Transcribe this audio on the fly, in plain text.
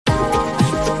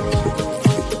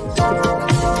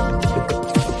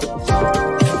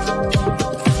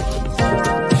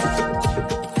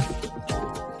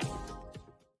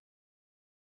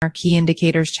key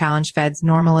indicators challenge Fed's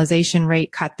normalization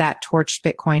rate cut that torched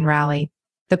Bitcoin rally.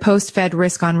 The post-Fed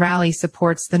risk-on rally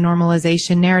supports the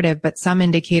normalization narrative, but some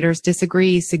indicators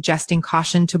disagree, suggesting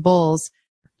caution to bulls.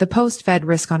 The post-Fed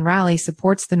risk-on rally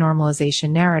supports the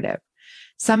normalization narrative.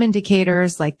 Some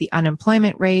indicators, like the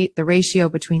unemployment rate, the ratio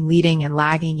between leading and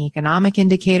lagging economic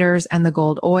indicators, and the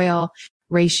gold-oil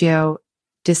ratio,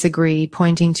 disagree,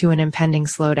 pointing to an impending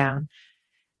slowdown.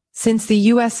 Since the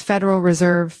U.S. Federal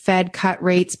Reserve Fed cut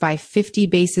rates by 50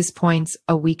 basis points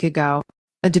a week ago,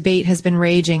 a debate has been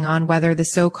raging on whether the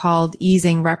so-called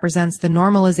easing represents the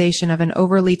normalization of an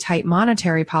overly tight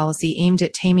monetary policy aimed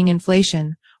at taming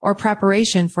inflation or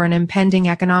preparation for an impending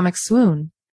economic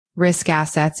swoon. Risk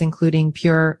assets, including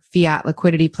pure fiat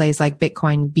liquidity plays like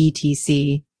Bitcoin,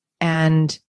 BTC,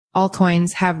 and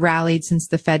altcoins, have rallied since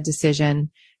the Fed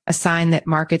decision, a sign that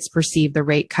markets perceive the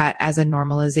rate cut as a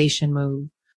normalization move.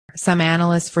 Some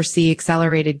analysts foresee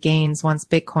accelerated gains once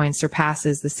Bitcoin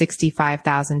surpasses the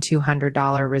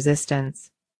 $65,200 resistance.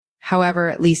 However,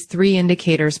 at least three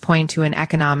indicators point to an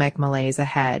economic malaise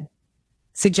ahead,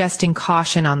 suggesting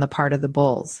caution on the part of the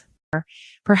bulls.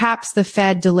 Perhaps the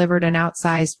Fed delivered an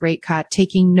outsized rate cut,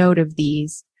 taking note of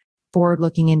these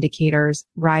forward-looking indicators.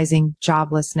 Rising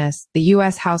joblessness. The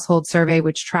U.S. Household Survey,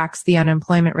 which tracks the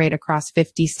unemployment rate across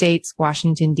 50 states,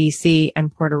 Washington, D.C.,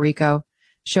 and Puerto Rico,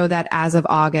 show that as of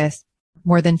August,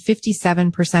 more than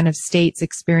 57% of states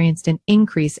experienced an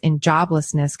increase in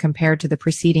joblessness compared to the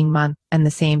preceding month and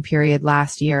the same period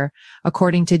last year,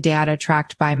 according to data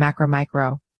tracked by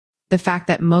Macromicro. The fact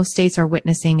that most states are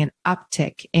witnessing an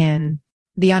uptick in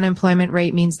the unemployment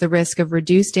rate means the risk of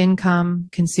reduced income,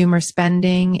 consumer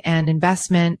spending and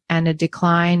investment, and a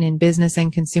decline in business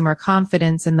and consumer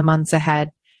confidence in the months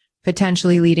ahead,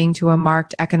 potentially leading to a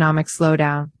marked economic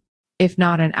slowdown, if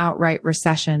not an outright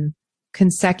recession.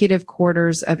 Consecutive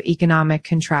quarters of economic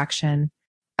contraction.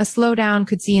 A slowdown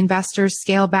could see investors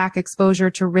scale back exposure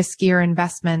to riskier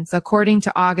investments. According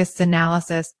to August's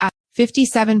analysis,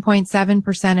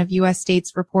 57.7% of U.S.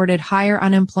 states reported higher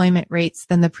unemployment rates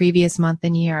than the previous month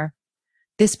and year.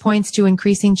 This points to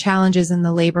increasing challenges in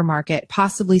the labor market,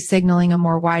 possibly signaling a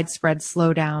more widespread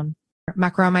slowdown.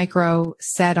 Macromicro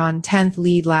said on 10th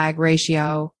lead lag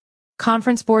ratio.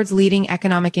 Conference Board's leading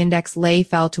economic index LAY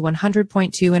fell to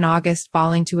 100.2 in August,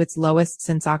 falling to its lowest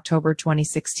since October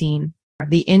 2016.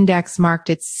 The index marked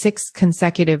its sixth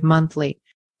consecutive monthly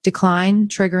decline,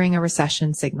 triggering a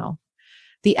recession signal.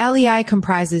 The LEI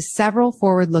comprises several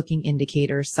forward-looking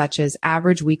indicators such as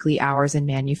average weekly hours in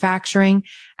manufacturing,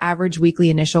 average weekly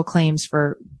initial claims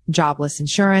for jobless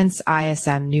insurance,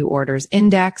 ISM new orders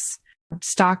index,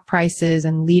 stock prices,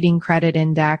 and leading credit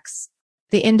index.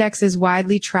 The index is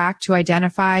widely tracked to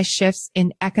identify shifts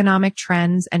in economic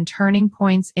trends and turning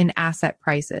points in asset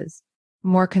prices.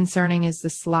 More concerning is the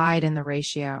slide in the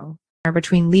ratio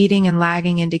between leading and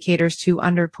lagging indicators to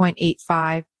under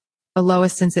 0.85. The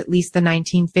lowest since at least the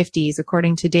 1950s,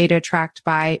 according to data tracked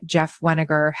by Jeff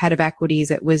Weniger, head of equities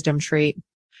at WisdomTree.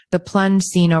 The plunge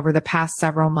seen over the past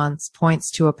several months points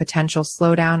to a potential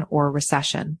slowdown or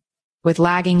recession, with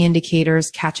lagging indicators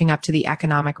catching up to the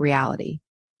economic reality.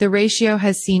 The ratio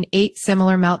has seen 8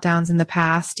 similar meltdowns in the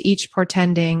past, each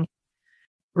portending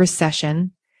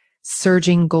recession.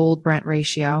 Surging gold-Brent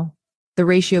ratio. The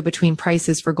ratio between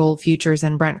prices for gold futures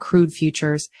and Brent crude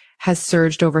futures has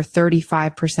surged over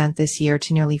 35% this year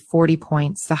to nearly 40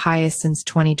 points, the highest since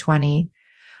 2020,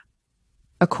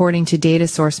 according to data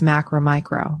source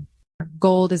Macromicro.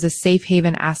 Gold is a safe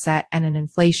haven asset and an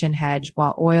inflation hedge,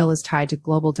 while oil is tied to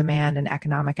global demand and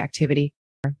economic activity.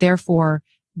 Therefore,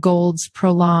 gold's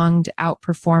prolonged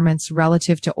outperformance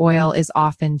relative to oil is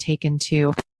often taken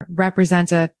to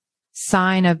represent a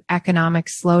sign of economic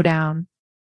slowdown.